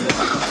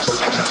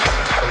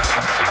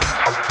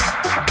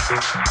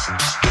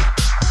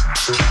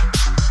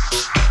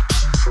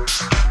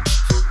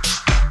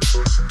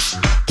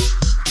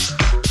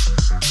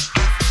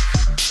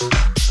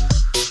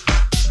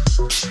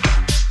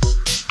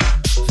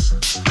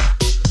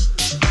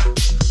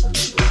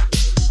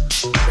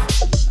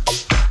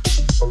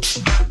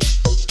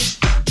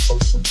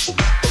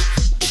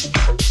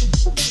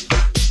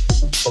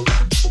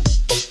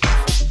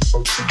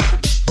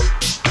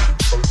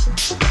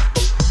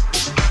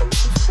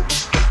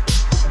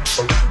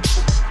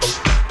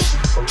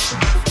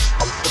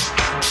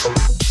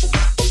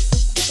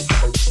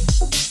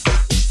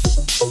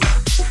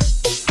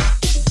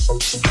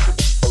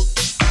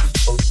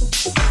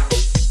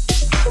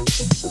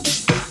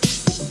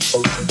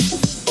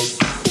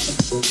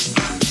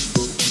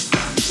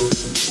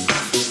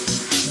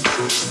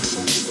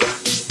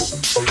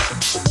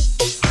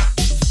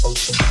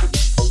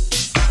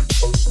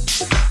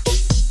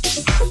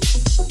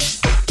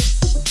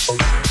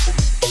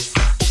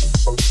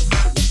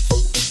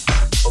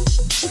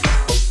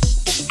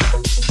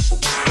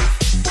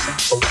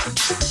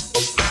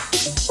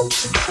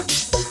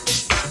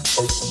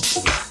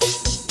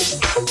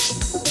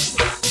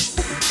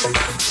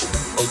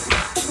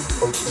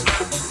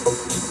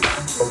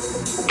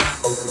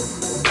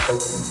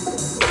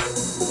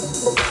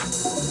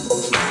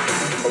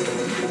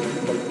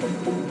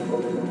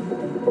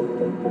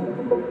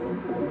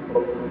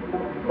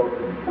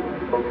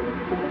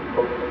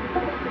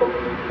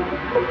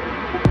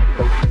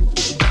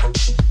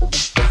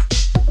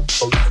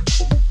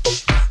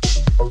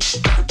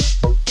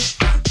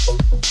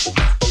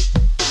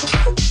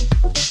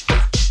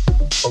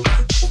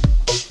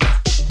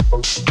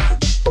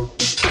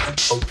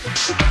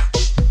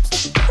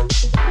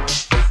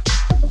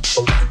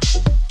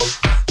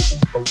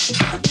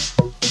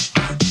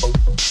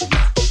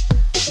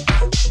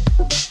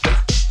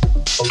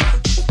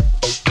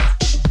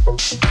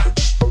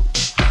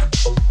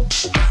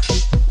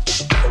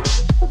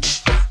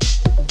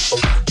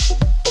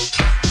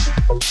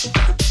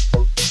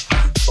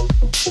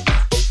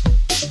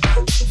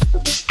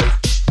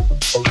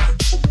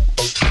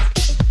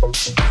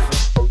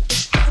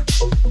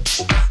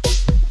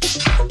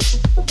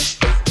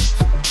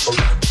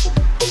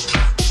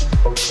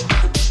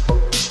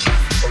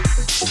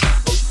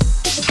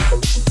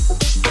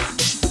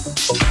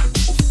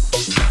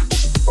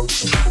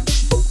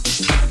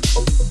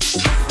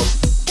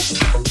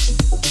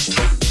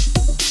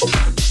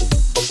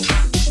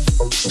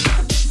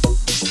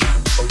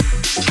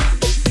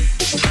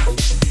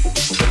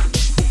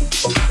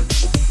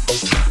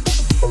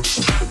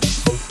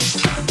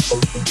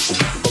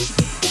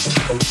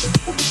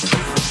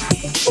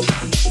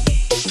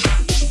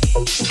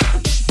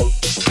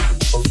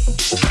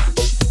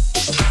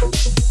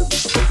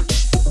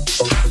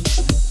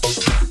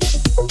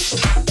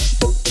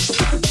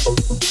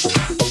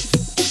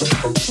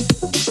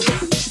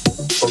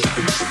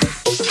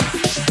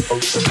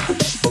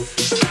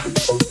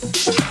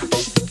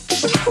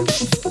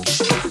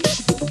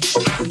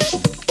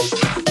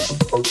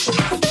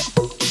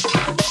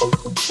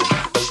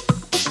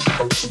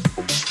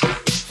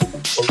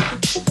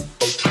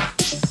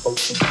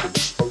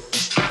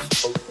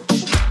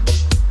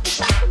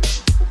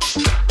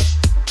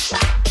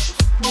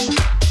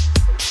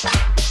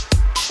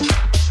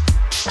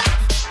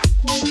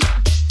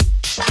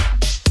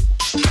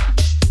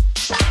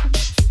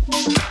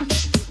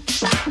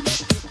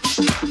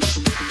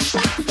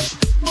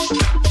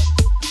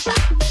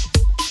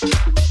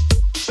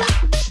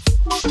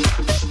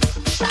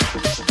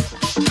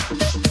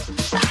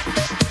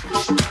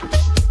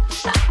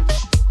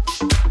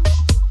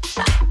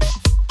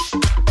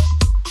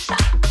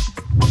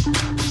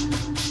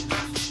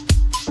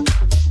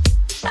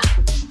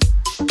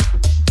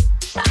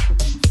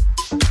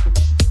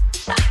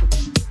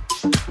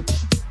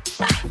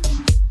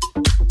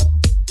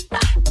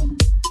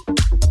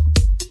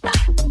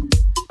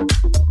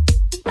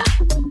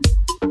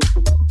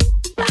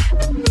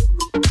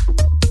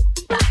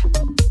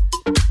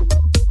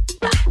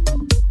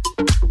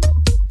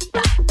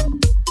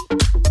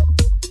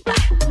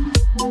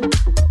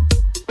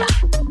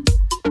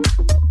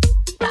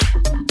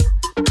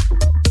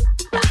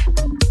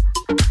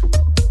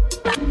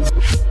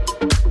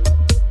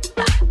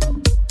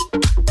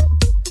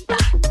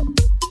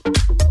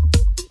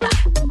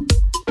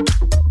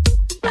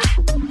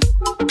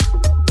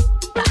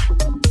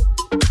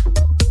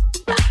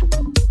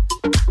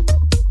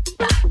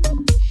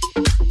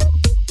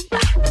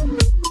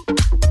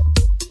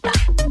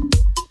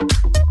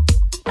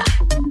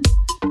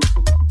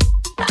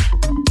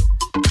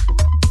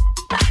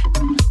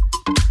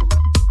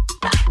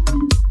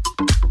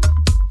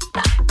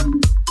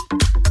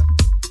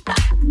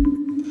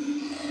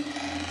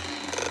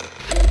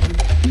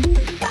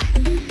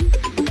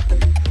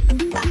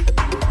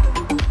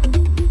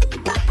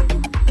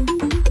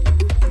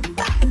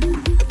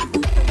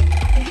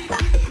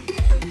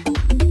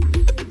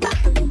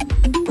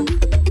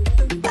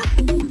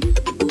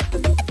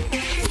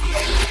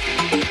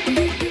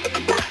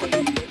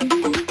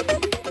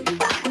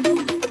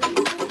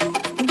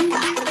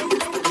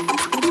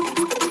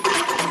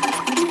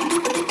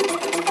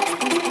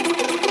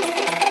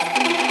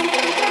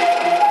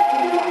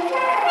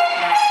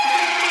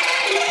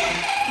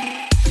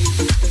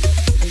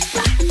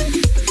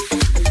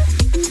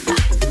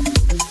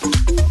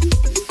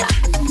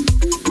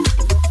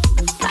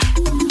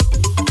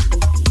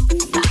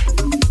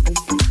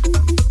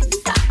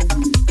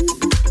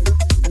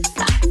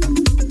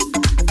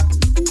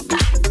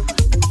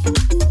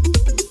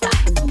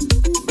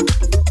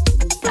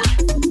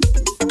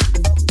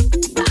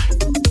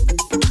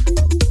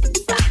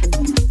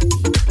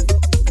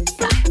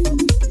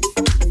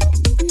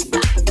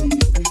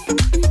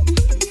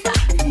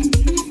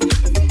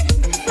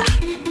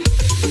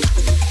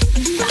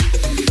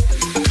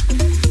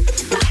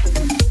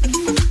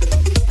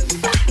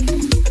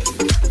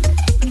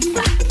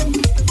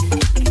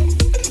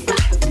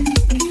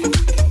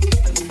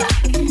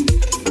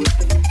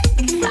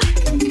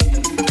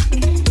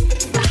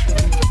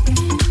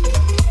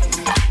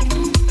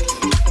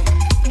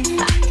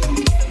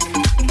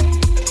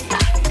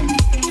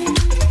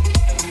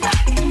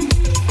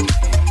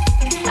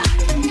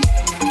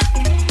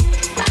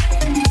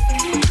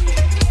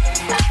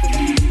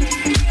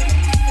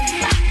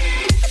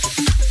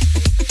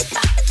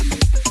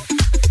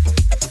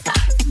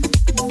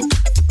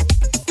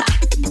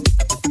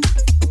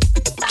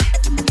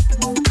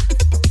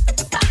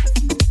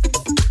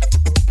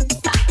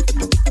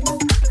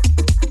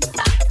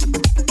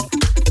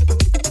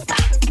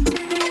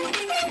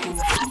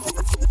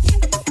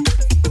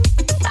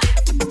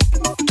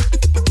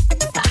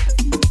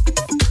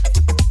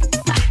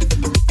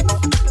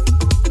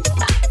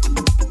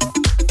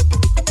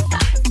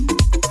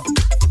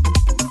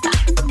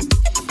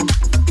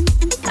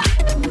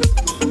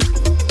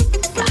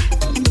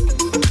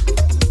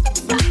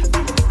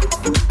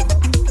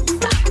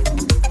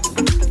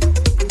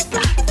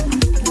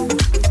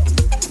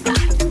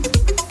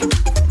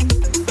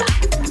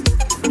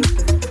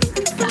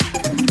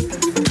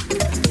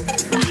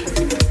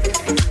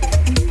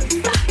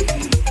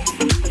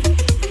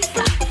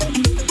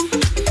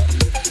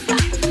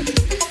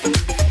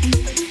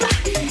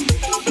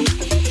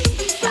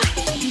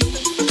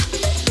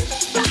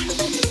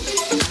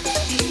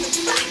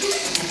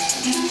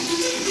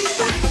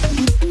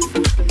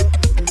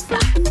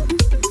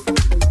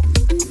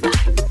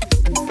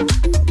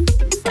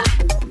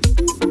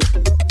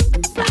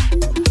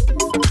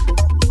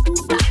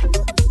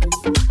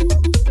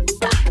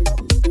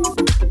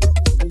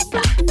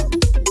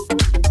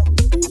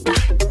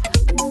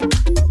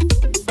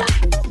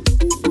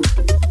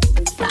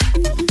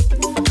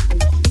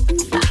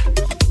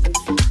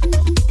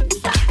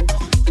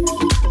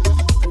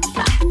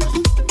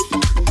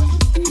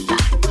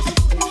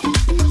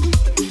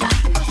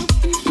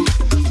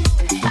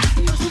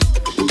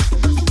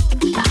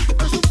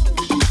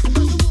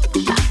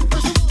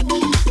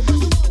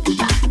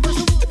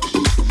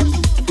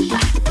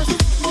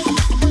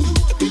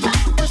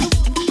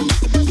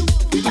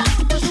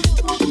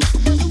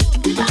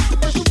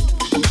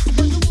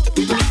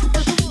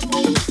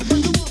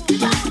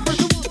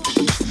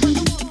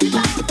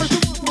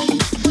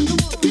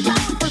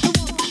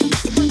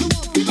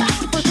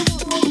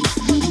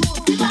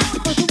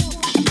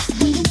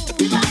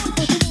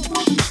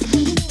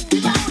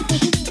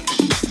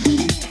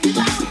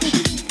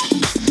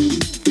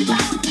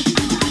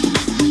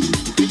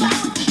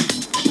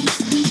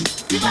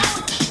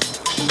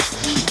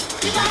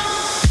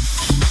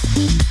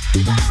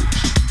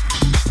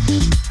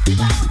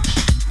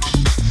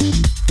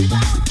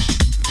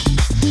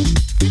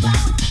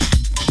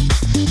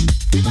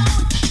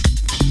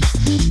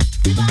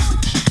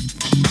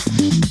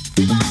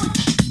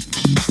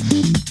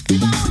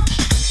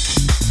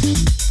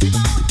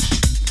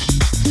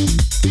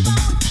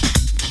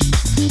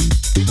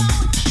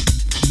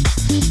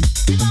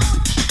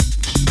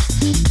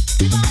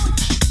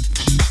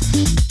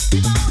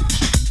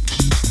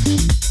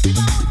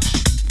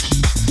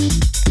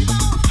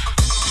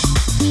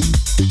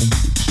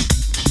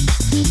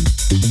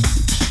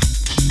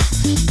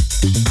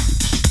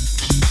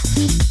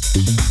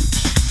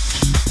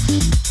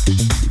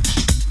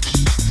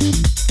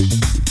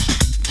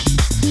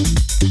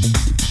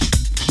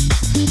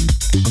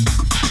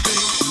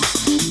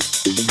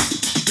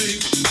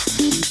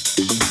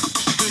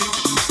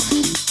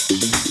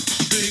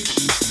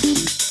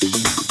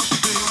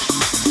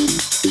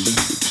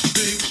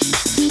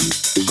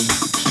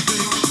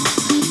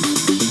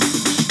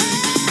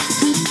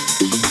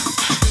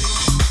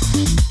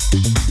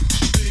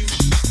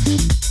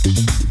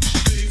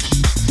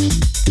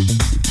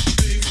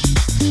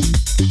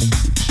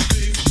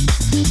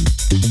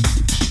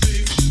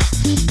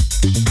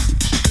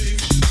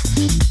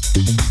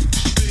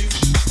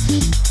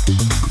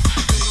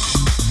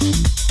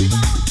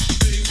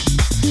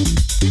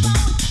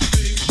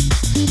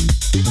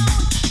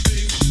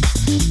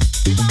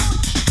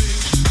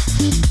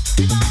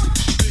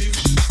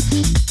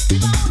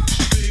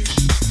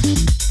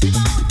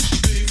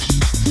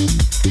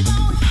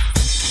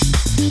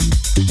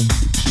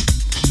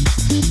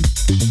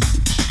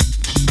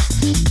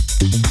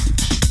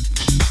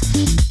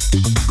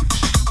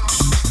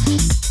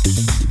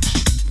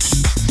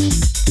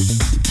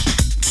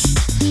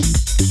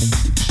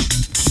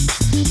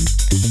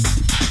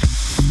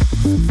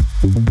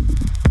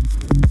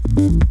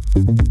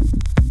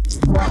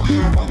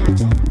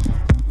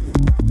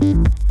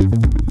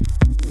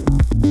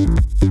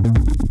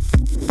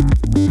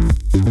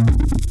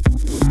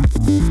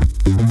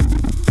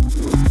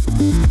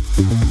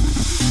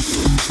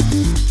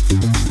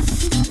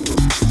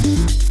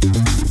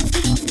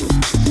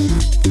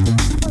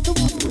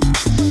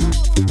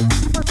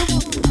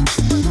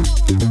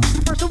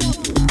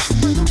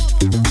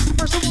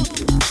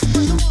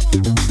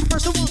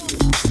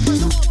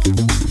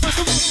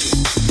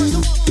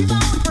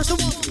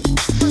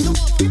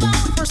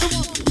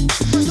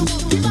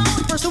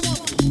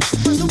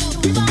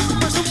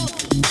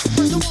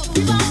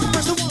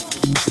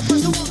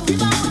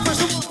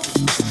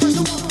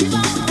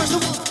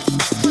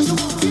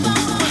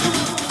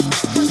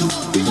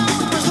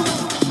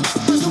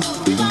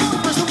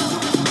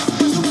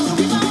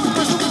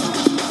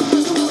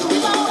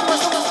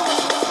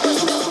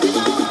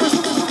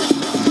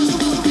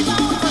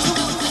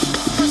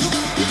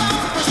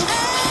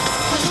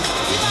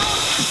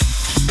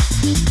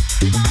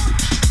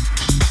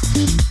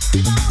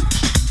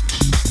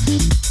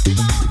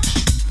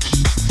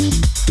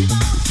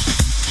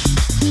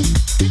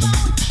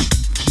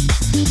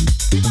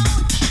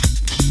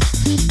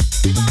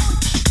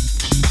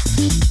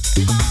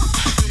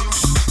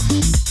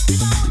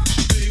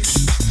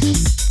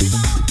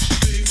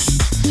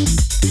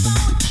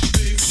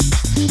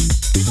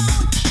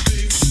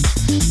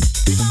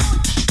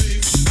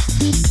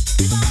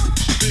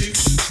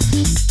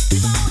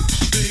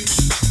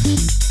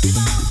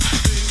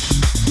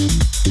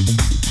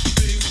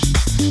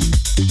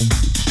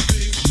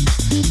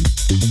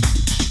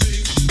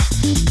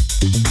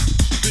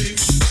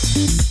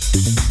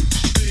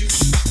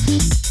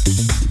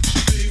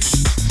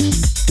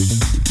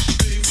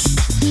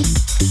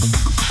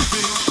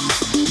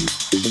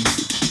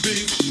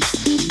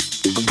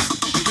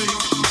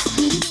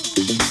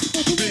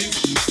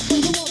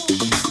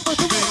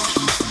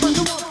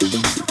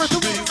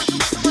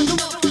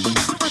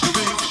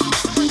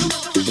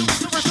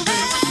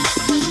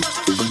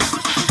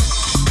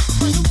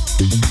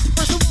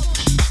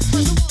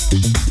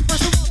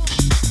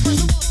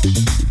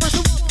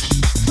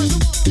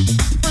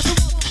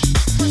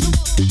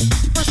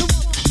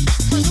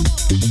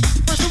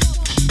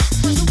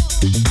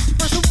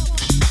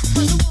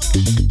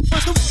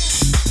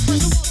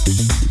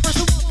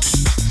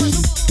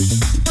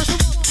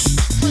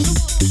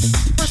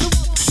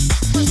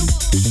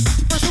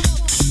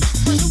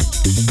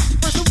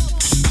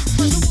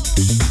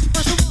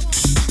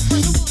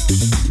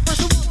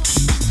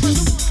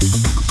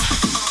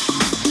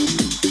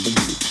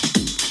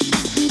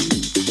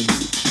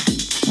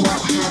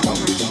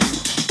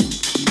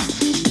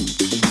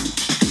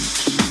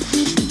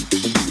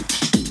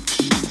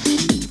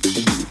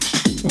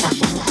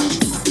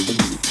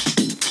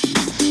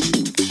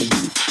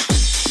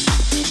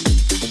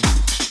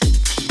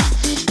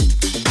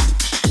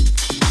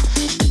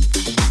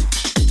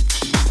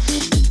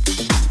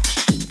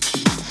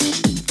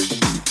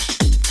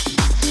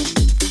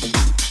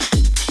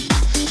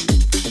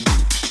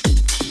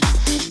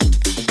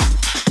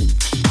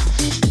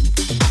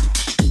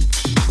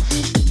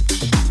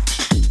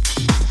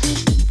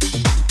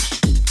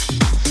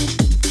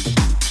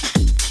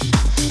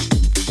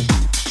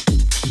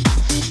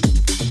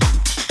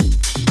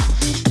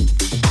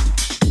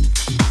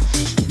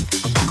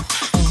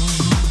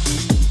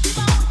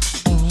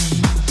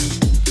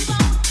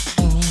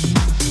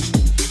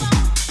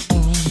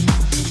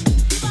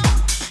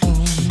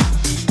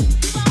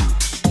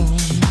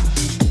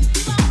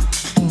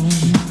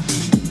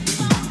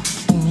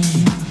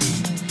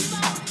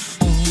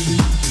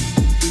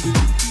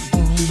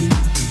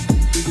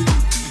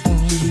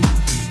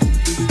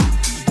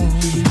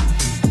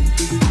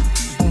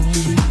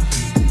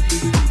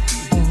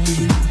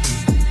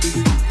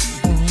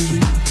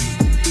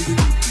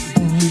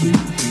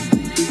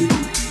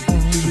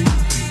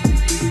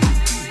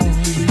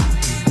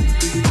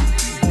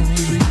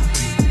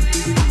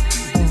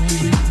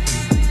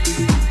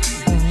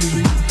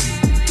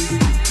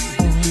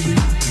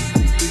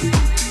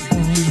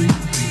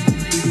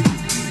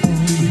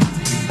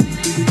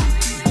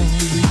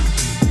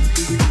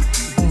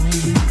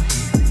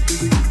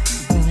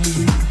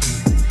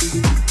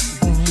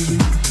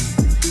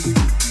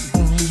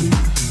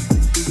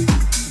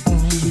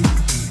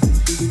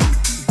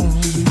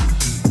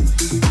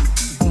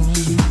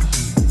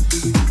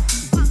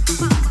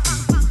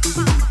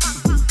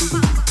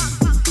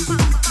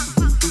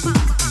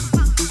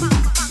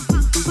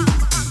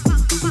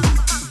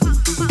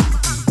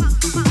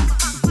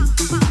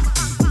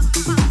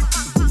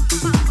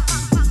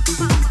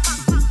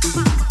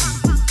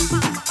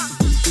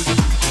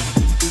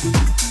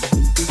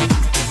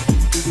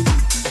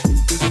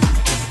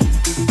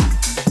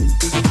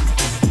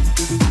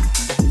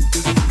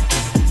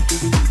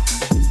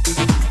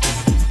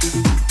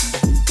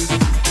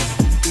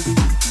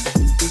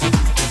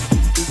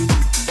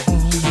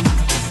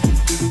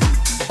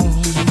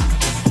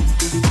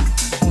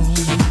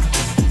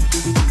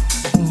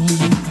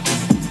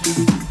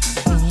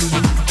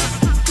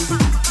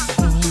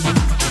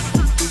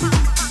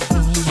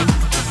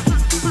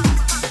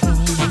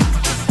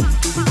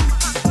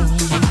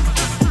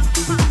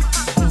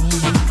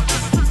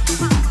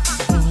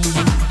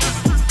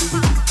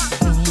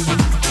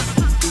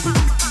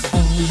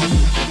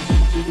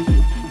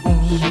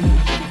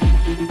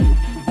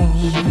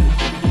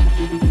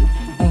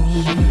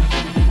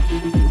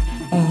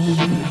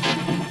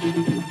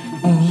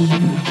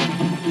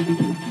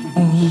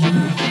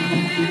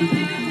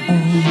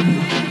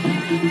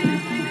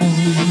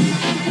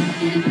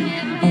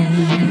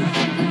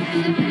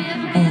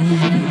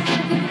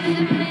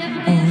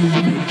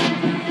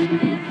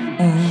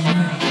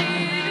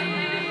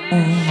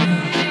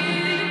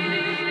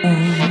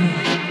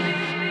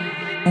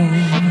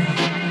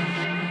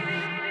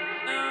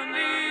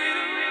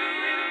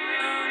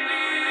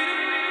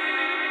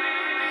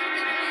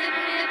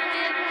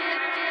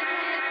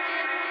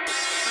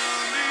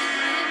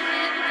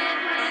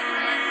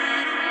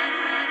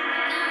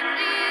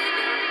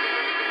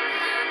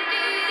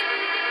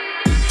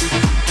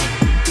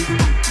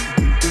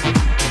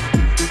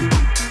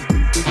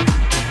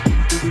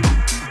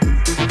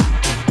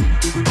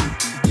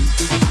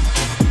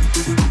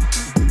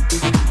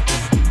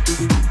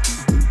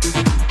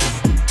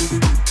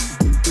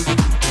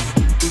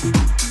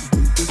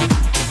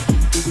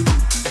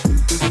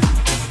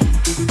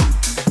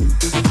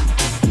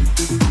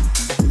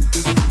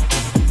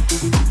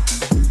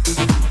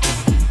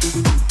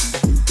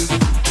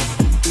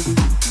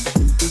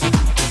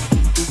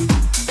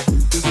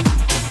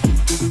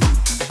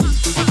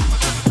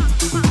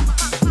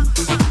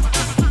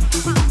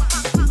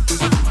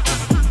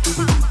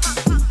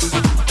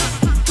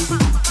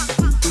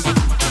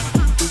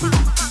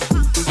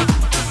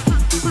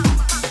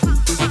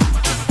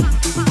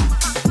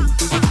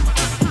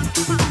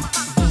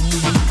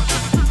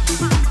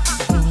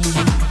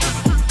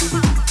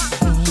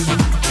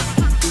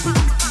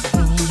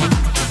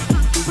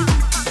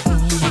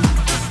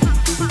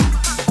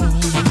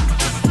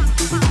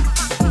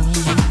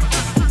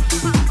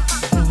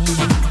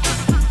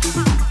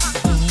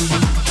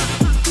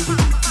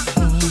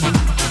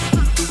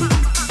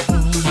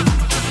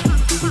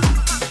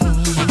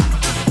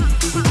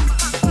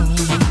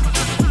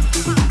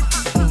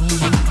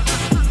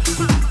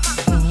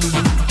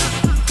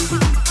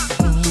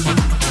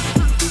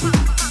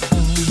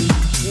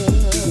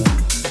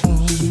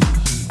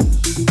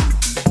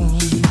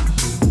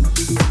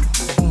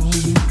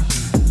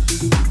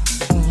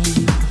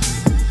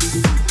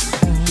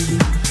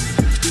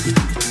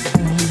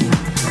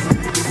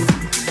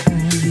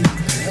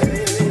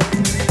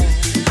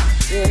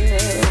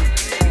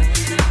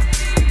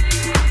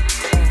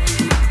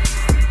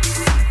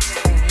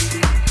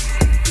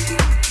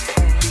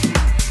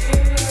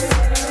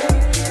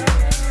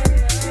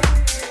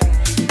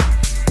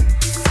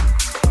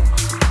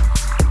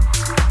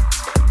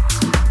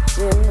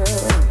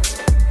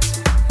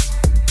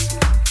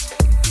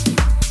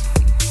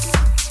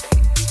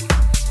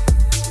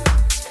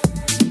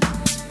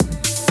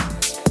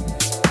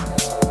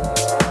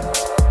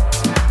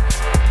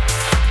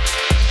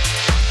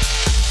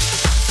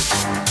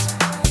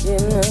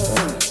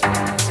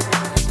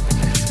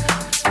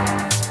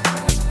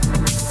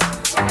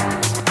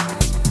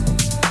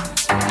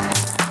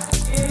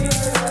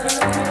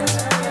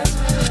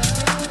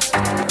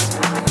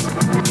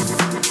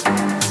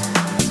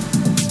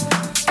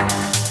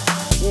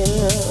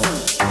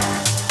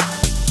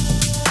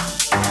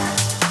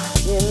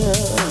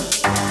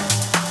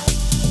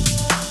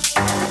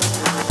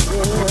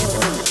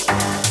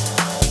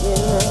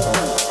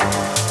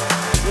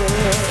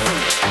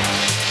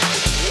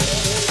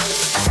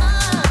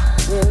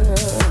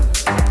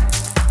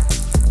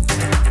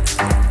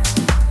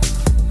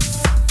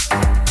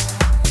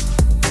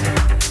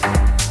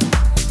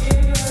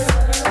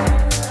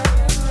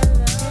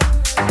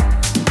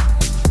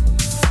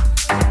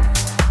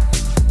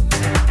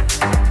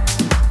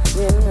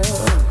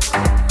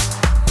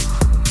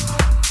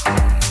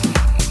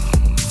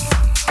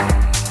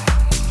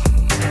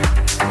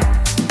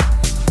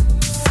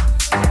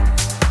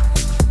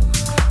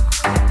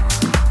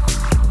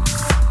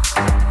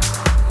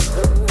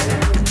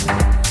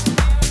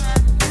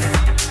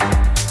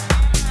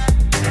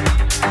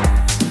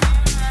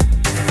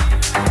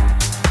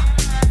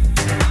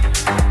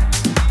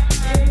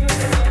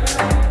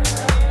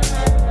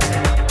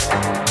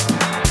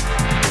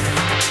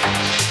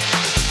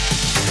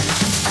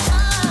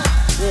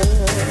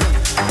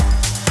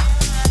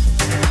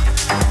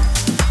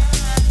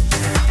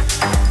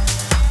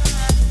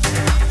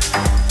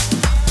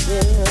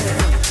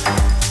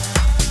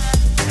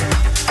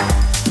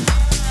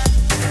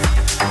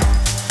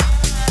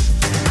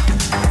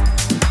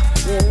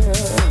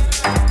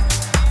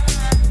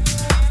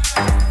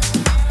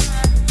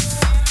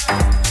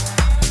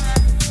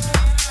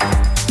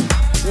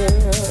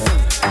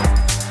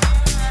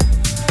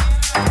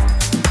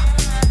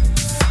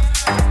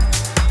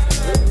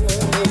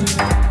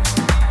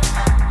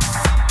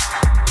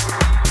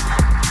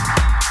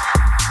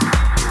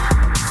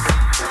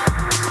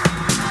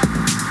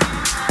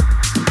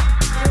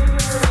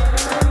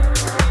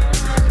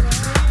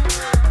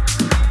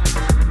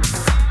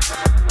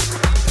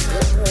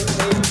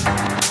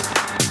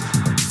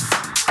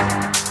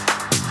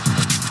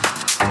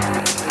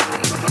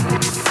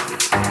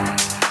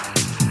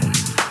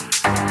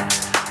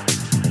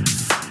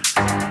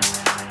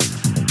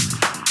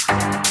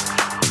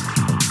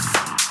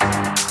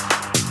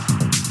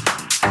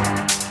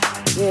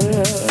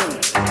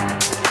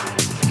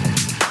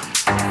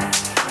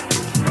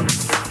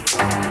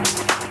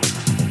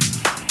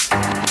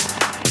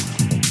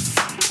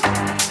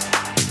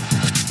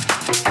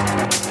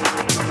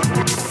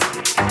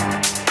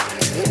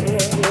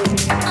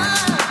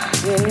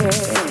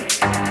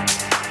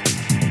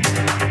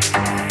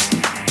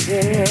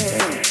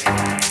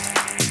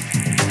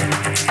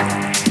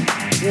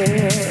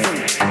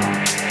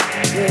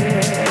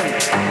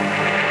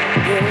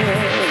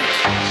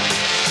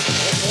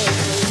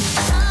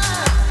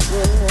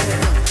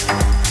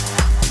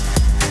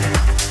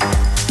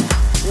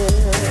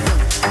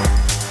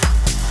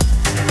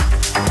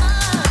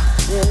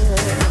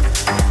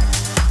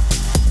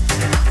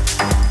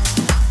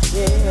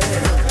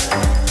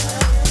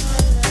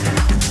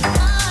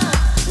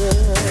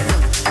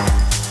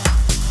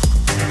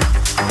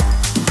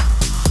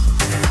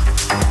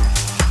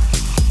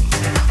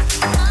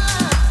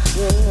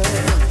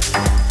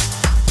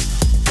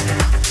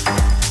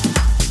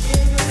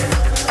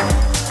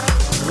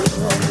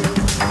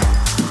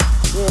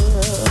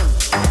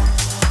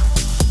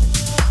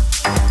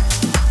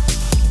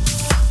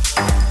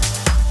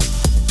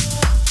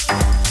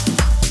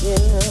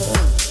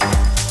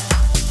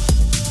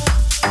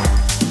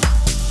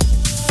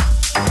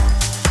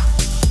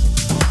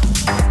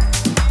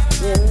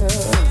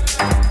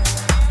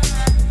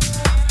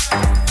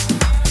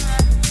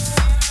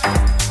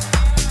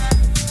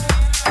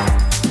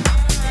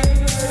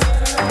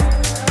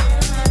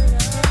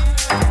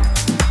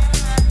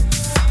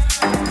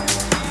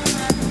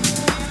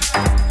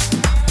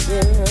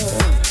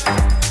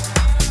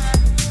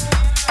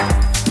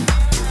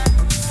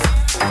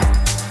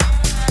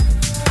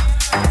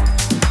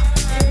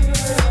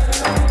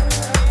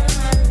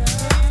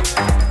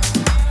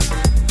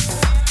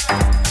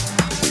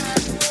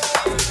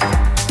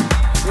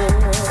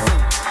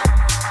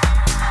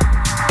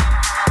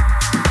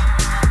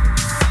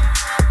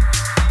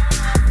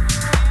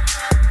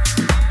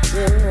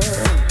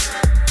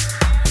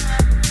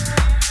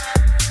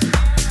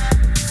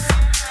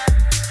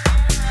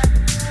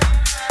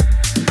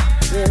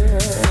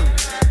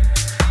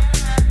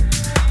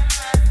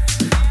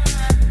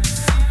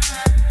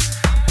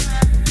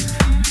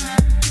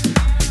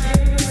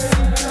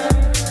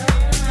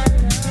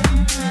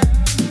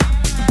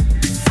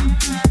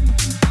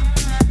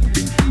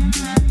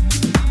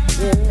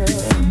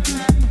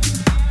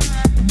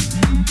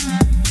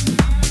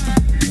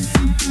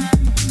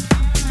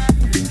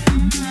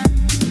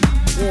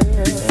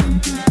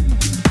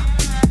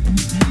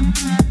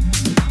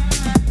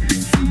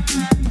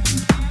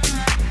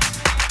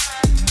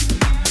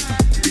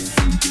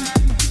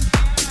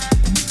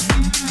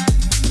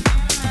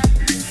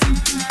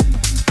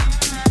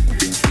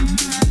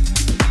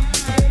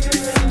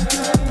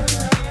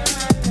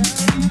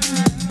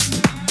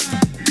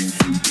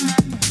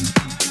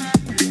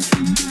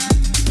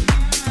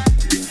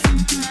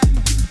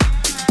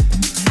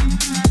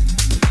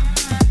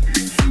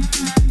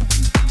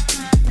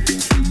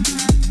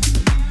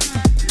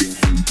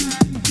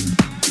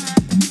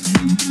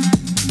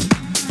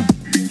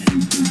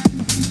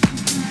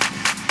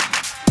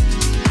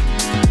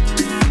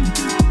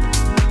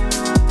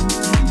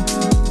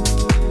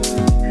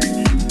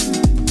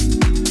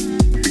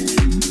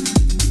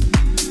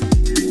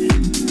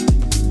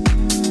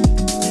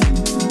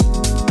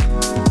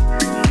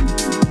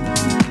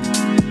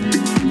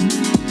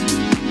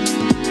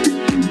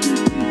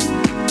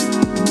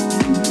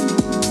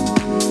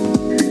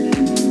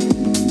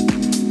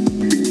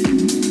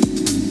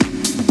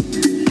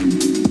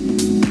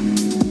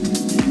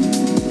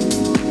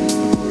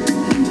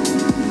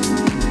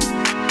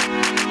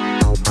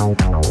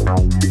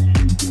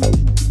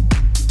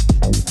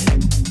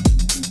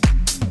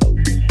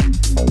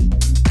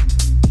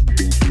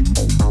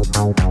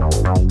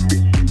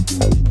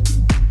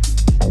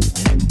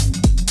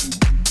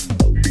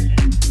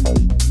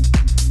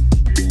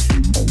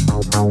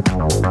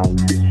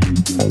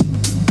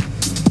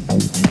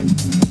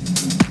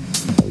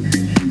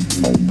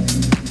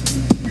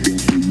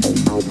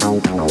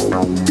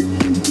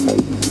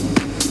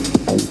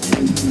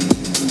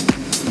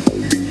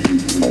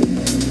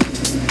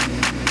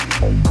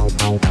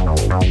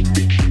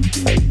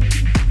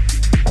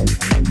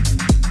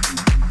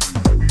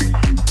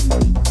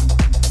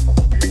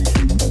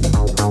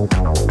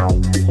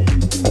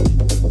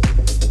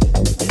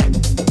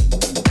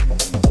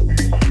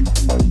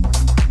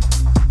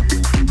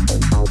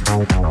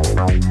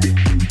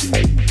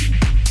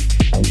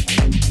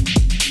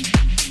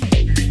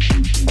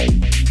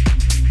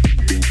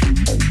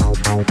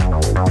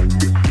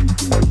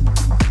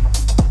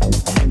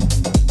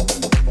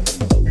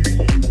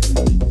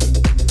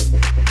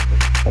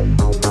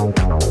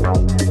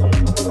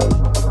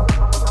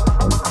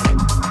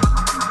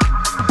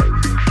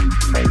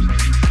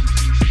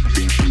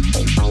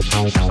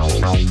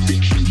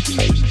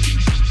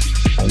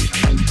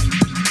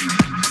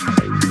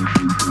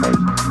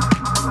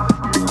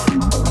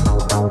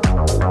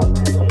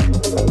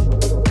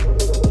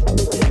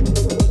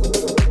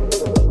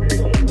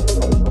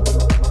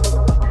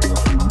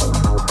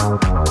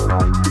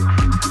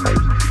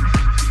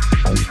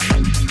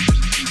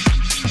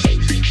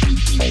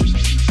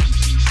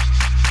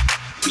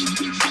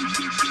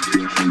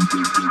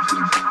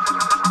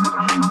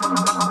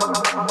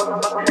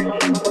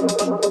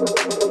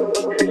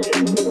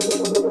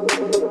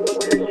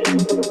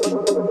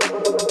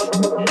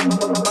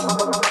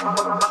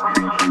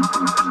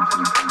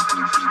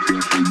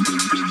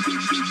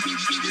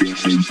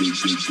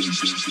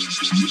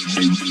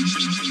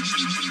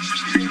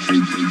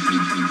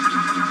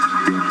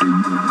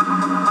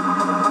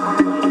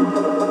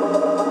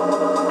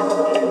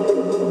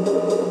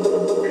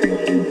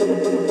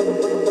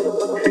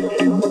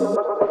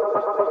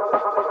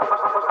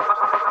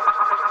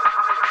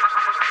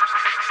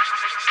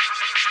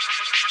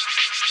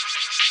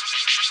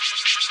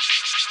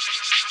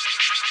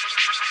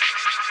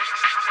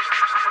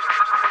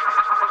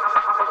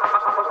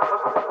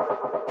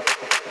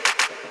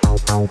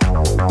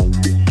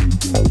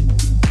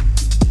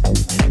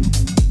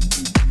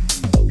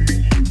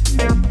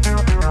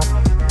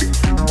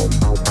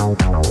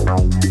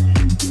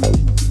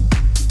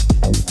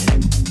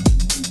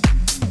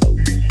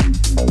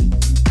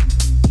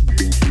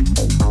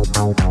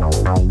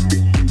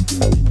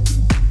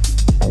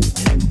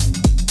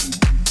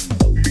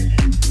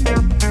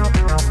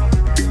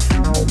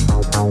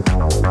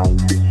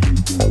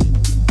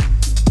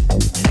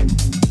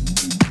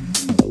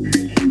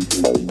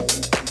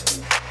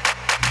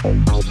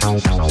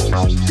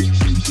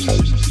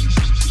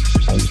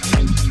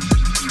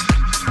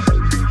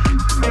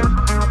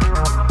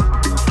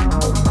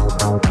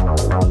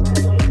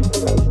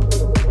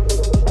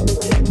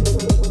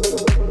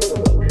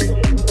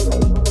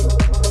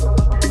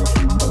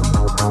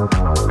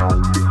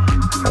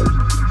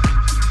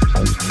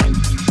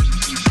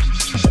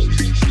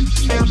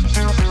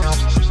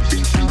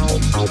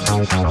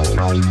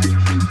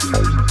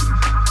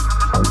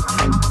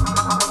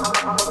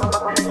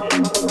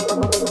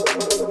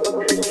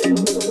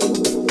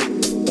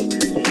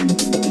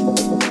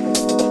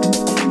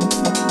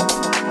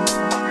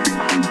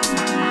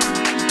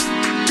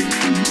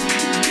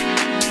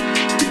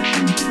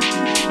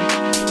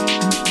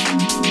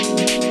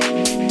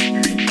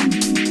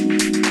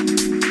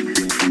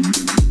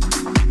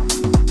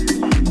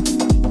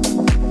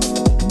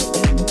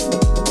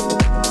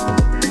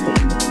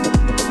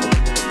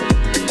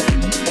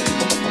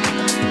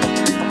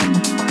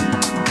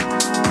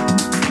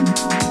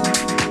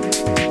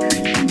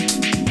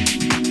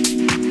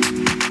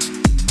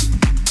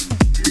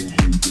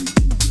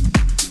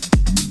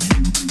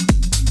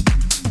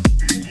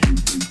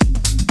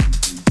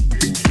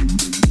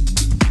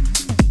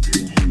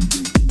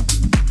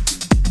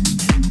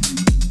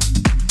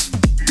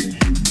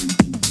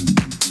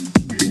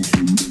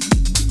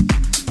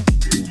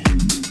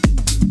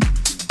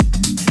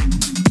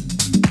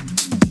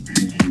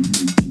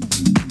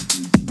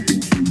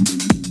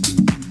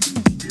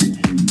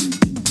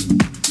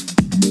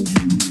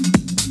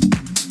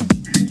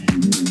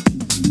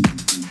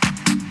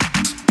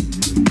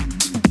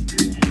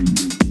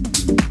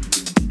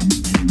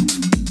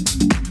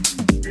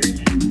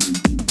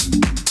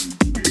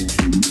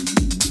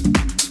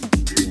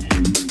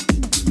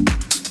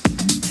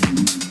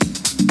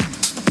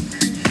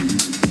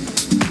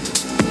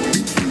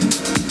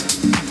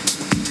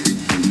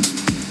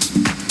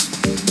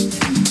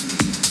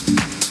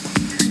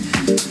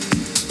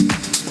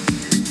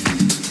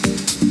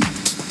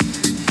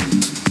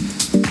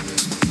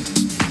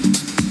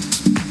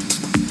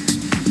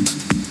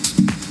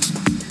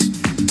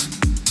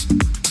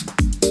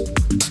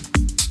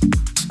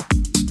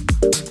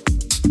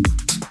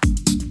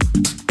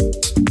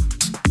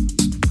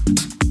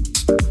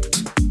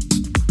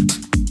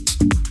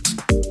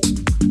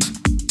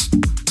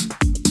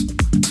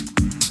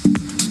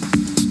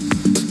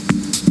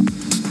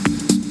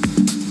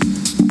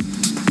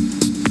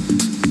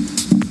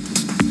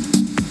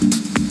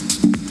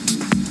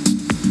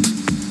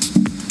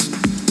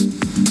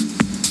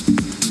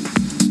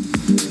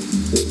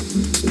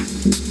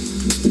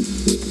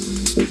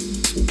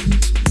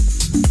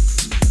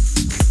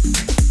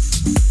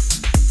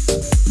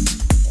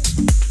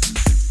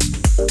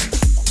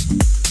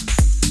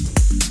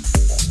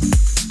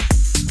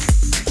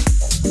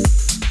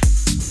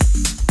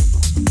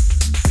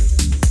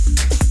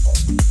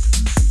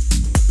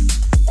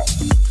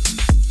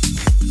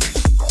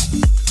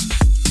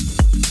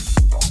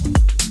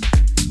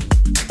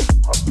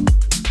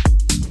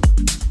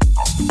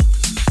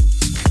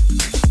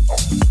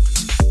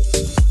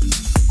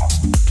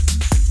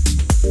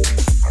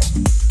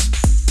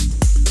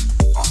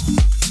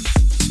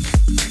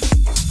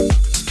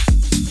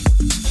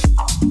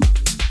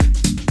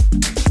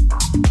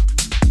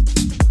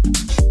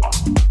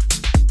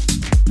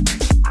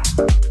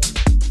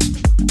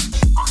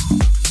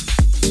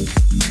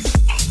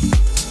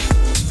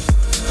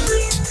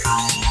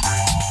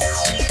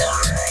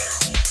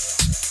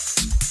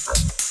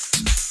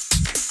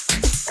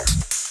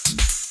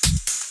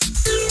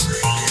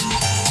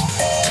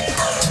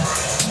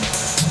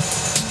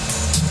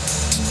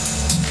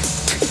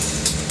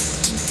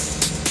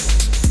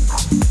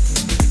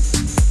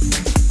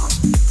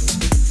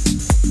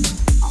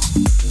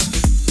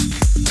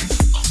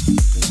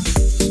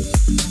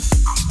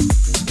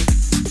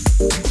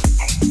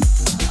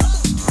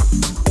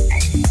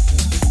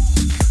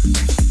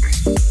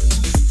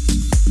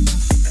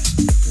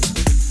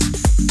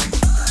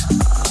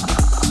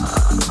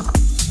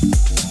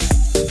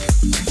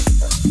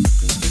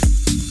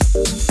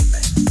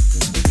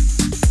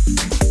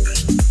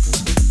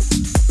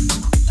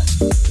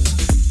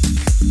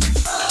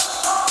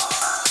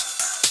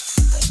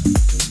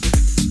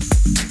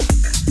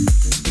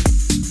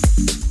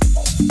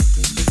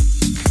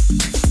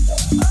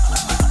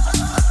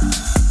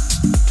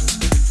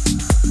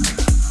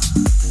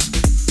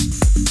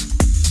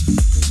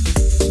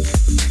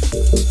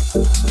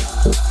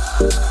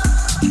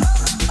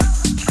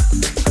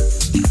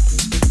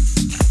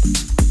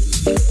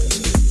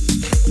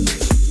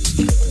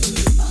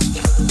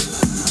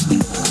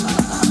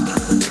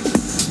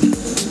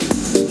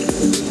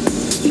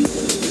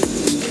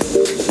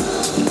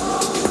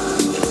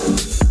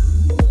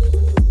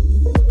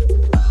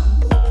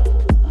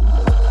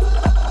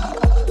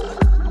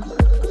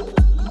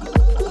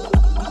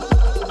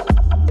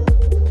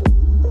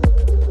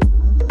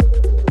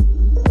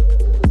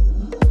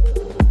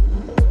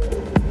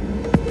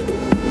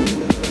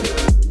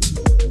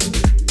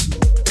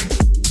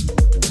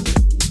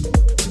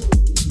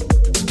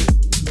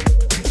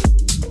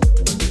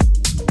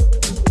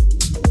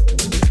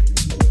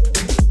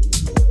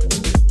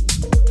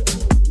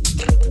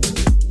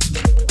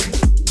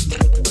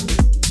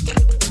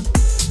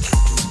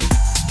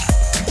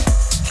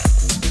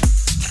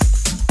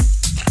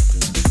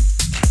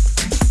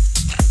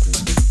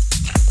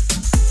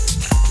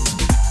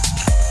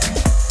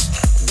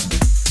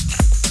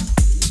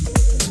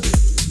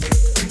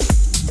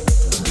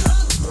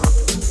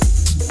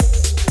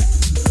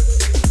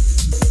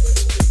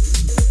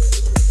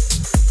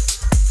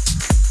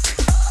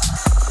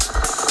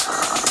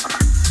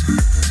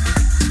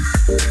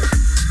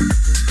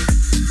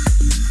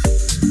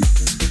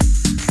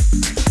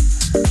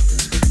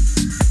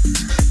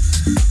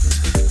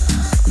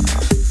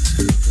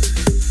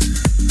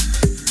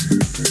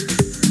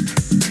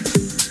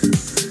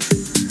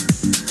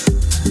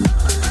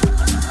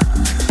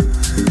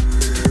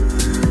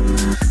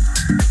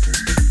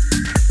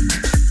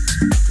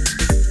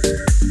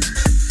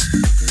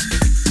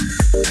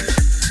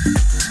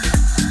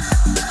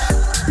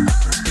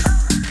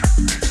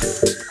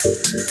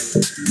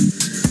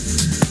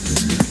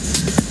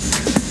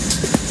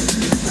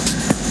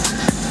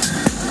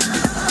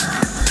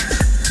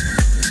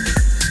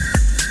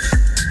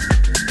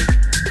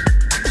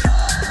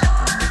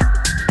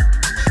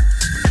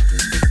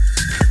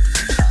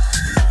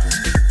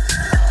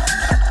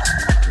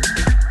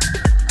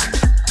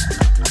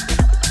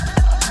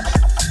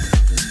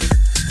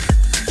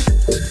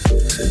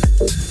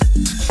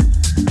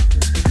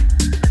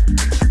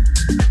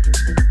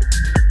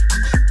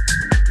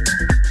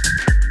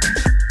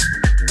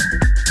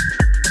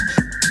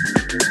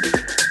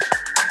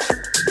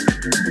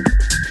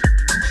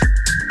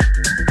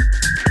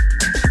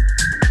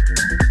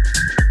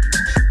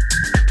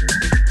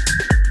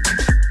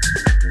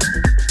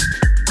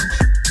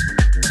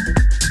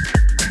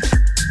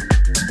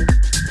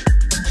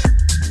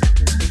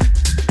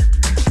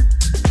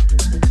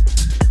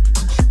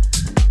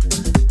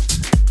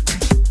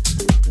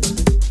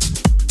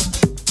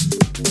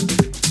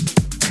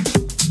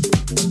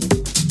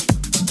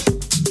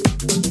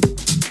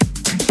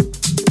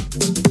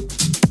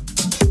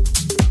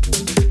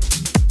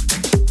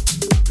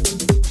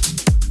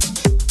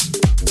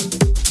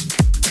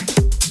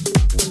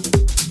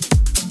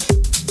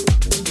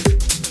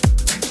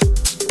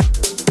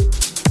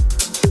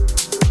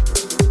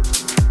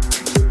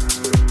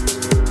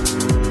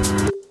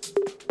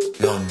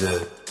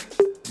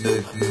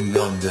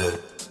 I'm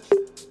dead.